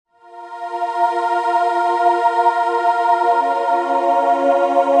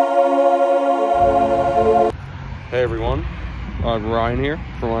Hey everyone, Ryan here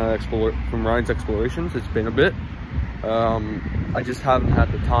from Ryan's Explorations. It's been a bit. I just haven't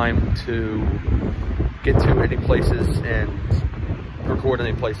had the time to get to any places and record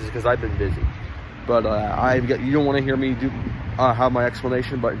any places because I've been busy. But you don't want to hear me have my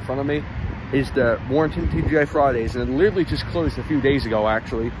explanation, but in front of me is the Warrington TGI Fridays, and it literally just closed a few days ago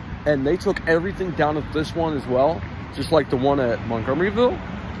actually. And they took everything down at this one as well, just like the one at Montgomeryville.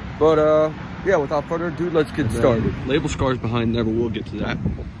 But yeah, without further ado, let's get started. Label scars behind there, but we'll get to that.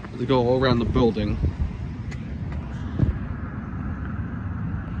 They go all around the building.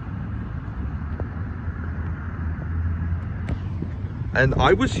 And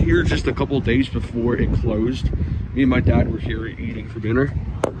I was here just a couple of days before it closed. Me and my dad were here eating for dinner.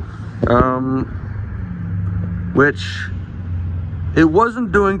 Which, it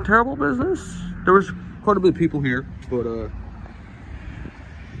wasn't doing terrible business. There was quite a bit of people here, but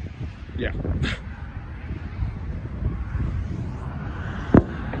yeah.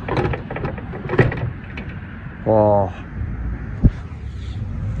 Oh,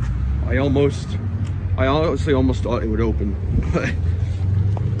 I honestly almost thought it would open, but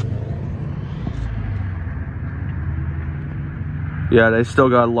yeah, they still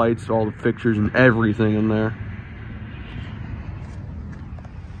got lights, all the fixtures and everything in there.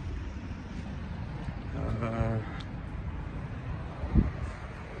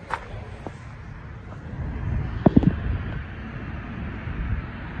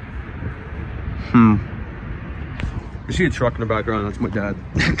 You see a truck in the background, that's my dad.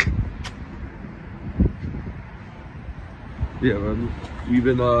 Yeah, man. We've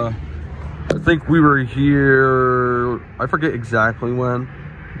been, I think we were here, I forget exactly when,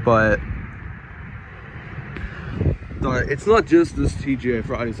 but it's not just this TGI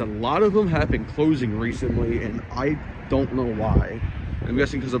Fridays. A lot of them have been closing recently, and I don't know why. I'm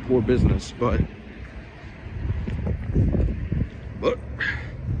guessing because of poor business, but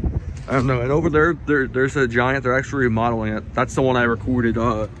I don't know. And over there's a Giant. They're actually remodeling it. That's the one I recorded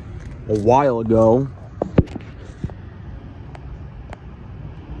a while ago.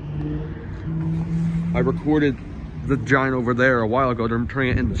 I recorded the Giant over there a while ago. They're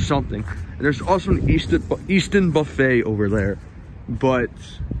turning it into something. And there's also an Easton buffet over there, but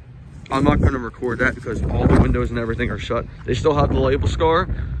I'm not going to record that because all the windows and everything are shut. They still have the label scar,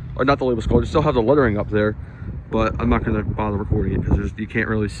 or not the label scar. They still have the lettering up there. But I'm not going to bother recording it because you can't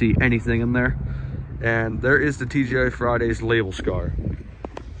really see anything in there. And there is the TGI Fridays label scar.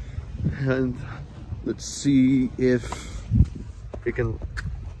 And let's see if we can...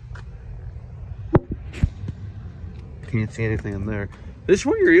 Can't see anything in there. This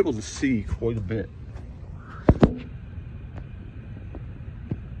one you're able to see quite a bit.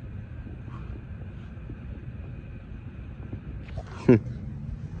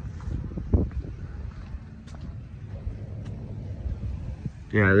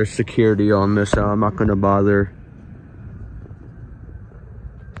 Yeah, there's security on this, so I'm not going to bother.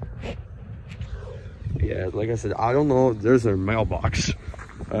 Yeah, like I said, I don't know. There's their mailbox.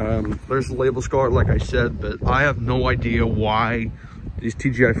 There's the label scar, like I said, but I have no idea why these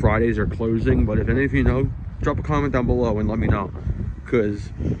TGI Fridays are closing. But if any of you know, drop a comment down below and let me know. Because,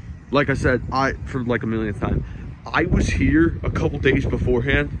 like I said, for like a millionth time, I was here a couple days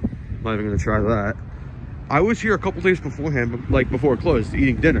beforehand. I'm not even going to try that. I was here a couple days beforehand, like before it closed,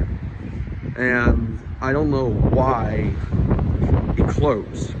 eating dinner. And I don't know why it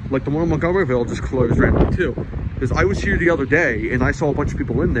closed. Like the one in Montgomeryville just closed randomly too. Because I was here the other day and I saw a bunch of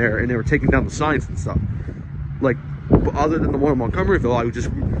people in there and they were taking down the signs and stuff. Like, other than the one in Montgomeryville, I just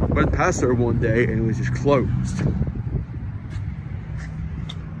went past there one day and it was just closed.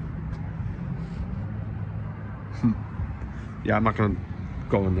 Yeah, I'm not gonna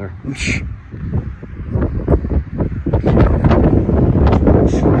go in there.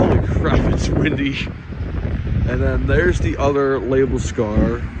 Holy crap, it's windy. And then there's the other label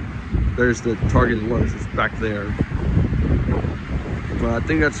scar. There's the targeted letters, it's back there. But I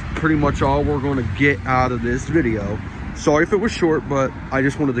think that's pretty much all we're going to get out of this video. Sorry if it was short, but I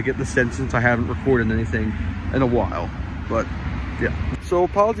just wanted to get this in since I haven't recorded anything in a while. But yeah. So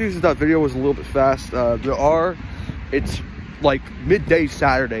apologies if that video was a little bit fast. It's like midday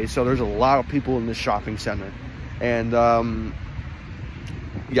Saturday, so there's a lot of people in this shopping center. And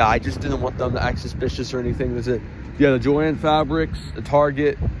yeah, I just didn't want them to act suspicious or anything. There's the Joanne Fabrics, the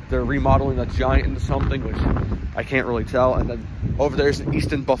Target, they're remodeling the Giant into something, which I can't really tell. And then over there's an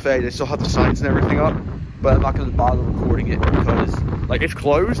Easton buffet. They still have the signs and everything up, but I'm not going to bother recording it because, like, it's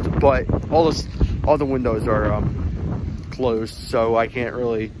closed, but all the windows are closed, so I'm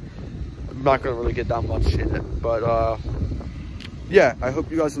not going to really get that much in it. But yeah, I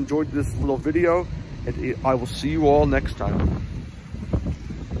hope you guys enjoyed this little video. I will see you all next time.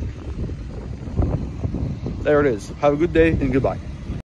 There it is. Have a good day and goodbye.